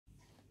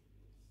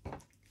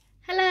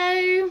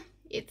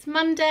It's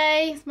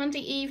Monday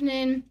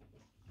evening.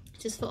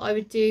 Just thought I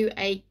would do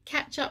a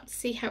catch up to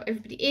see how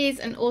everybody is,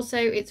 and also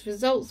it's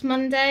results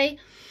Monday.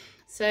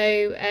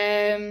 So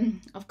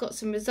I've got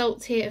some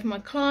results here of my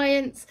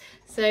clients,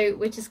 so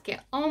we'll just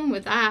get on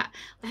with that.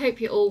 I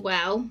hope you're all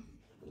well.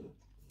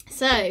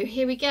 So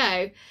here we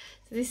go.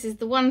 So this is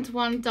the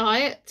one-to-one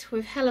diet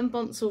with Helen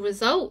Bonsall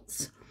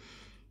results.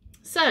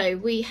 So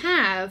we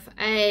have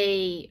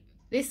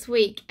this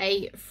week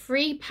a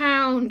 3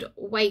 pound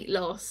weight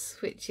loss,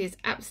 which is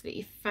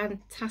absolutely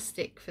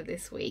fantastic for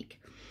this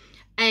week.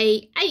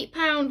 A 8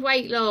 pound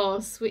weight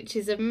loss, which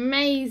is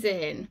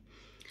amazing.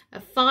 A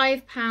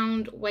 5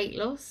 pound weight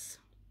loss,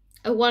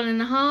 a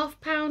 1.5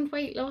 pound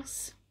weight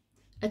loss,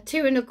 a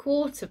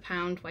 2.25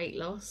 pound weight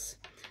loss,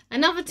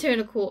 another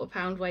 2.25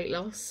 pound weight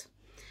loss,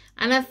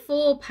 and a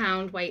 4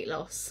 pound weight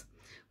loss,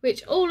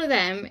 which all of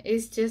them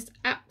is just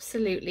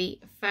absolutely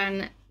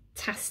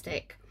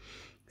fantastic.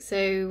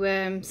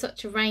 So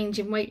such a range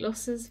in weight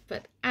losses,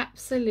 but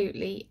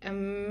absolutely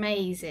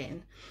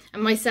amazing.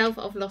 And myself,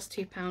 I've lost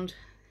 2 pound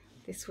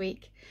this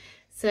week.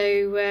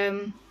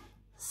 So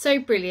so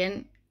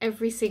brilliant,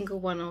 every single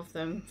one of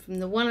them, from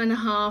the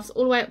 1.5s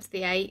all the way up to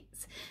the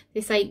 8s.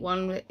 This 8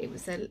 one, it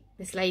was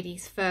this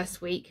lady's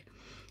first week,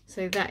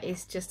 so that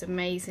is just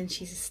amazing.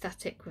 She's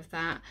ecstatic with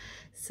that.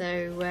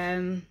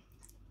 So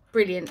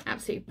brilliant,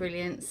 absolutely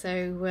brilliant.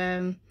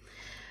 So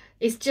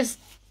it's just,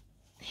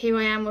 here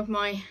I am with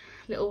my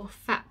little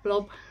fat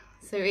blob.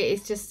 So it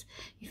is just,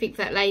 you think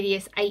that lady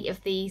is 8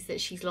 of these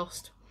that she's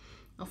lost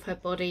off her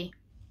body.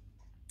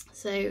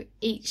 So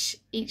each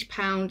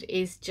pound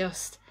is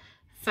just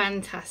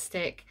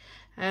fantastic.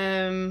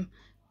 It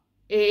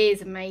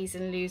is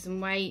amazing losing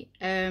weight.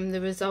 The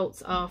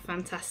results are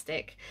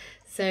fantastic.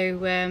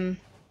 So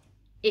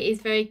it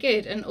is very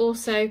good. And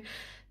also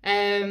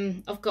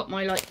I've got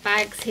my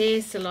bags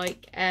here. So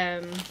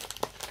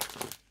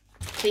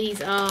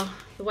these are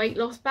the weight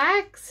loss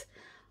bags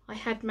I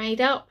had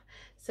made up.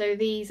 So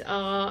these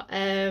are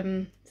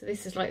so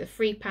this is like the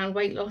 3 pound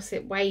weight loss.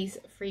 It weighs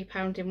 3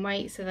 pound in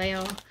weight, so they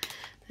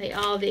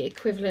are the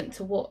equivalent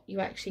to what you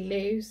actually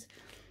lose.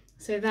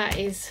 So that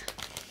is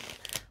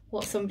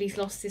what somebody's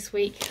lost this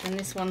week, and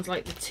this one's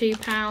like the 2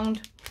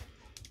 pound,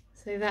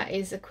 so that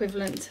is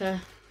equivalent to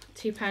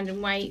 2 pound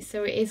in weight.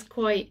 So it is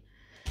quite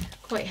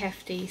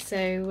hefty. So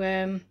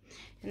and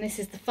this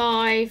is the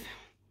 5.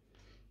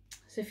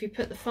 So if you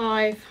put the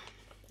 5,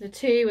 the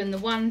 2 and the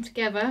 1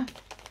 together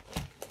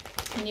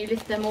and you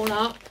lift them all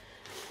up,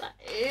 that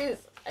is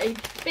a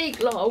big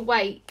lot of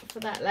weight for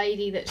that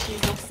lady that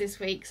she's lost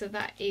this week. So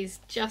that is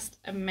just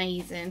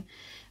amazing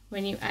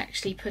when you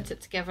actually put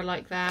it together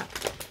like that.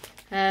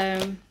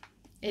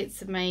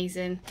 It's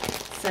amazing.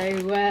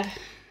 So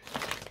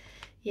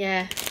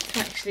yeah, to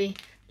actually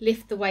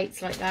lift the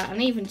weights like that,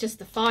 and even just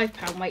the 5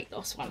 pound weight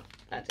loss one,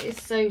 that is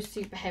so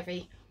super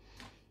heavy.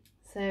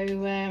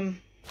 So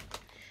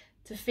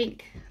to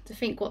think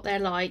what they're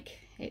like,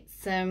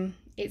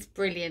 it's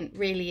brilliant,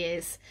 really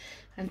is.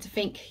 And to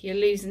think you're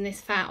losing this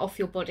fat off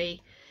your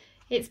body,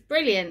 it's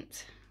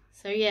brilliant.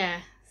 So yeah,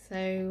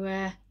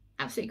 so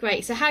absolutely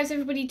great. So how's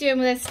everybody doing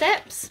with their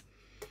steps?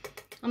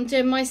 I'm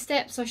doing my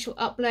steps. I shall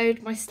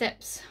upload my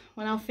steps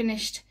when I've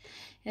finished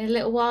in a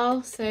little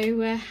while.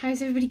 So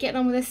how's everybody getting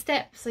on with their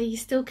steps? Are you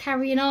still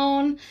carrying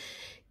on,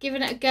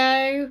 giving it a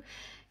go?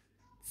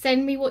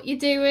 Send me what you're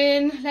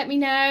doing, let me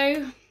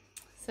know.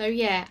 So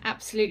yeah,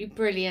 absolutely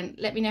brilliant.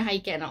 Let me know how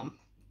you're getting on.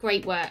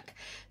 Great work.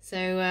 So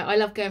I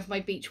love going for my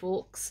beach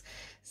walks,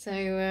 so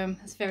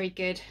that's very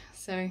good.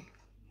 So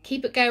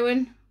keep it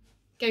going,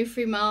 go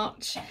through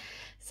March.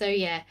 So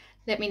yeah,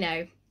 let me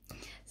know.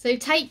 So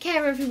take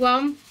care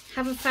everyone,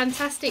 have a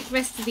fantastic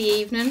rest of the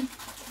evening.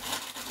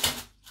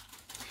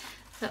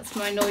 That's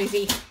my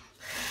noisy.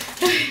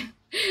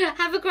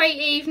 Have a great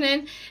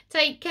evening,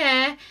 take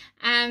care,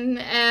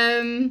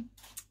 and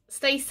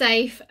stay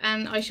safe,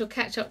 and I shall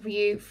catch up with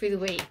you through the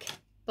week.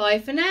 Bye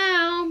for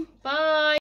now. Bye.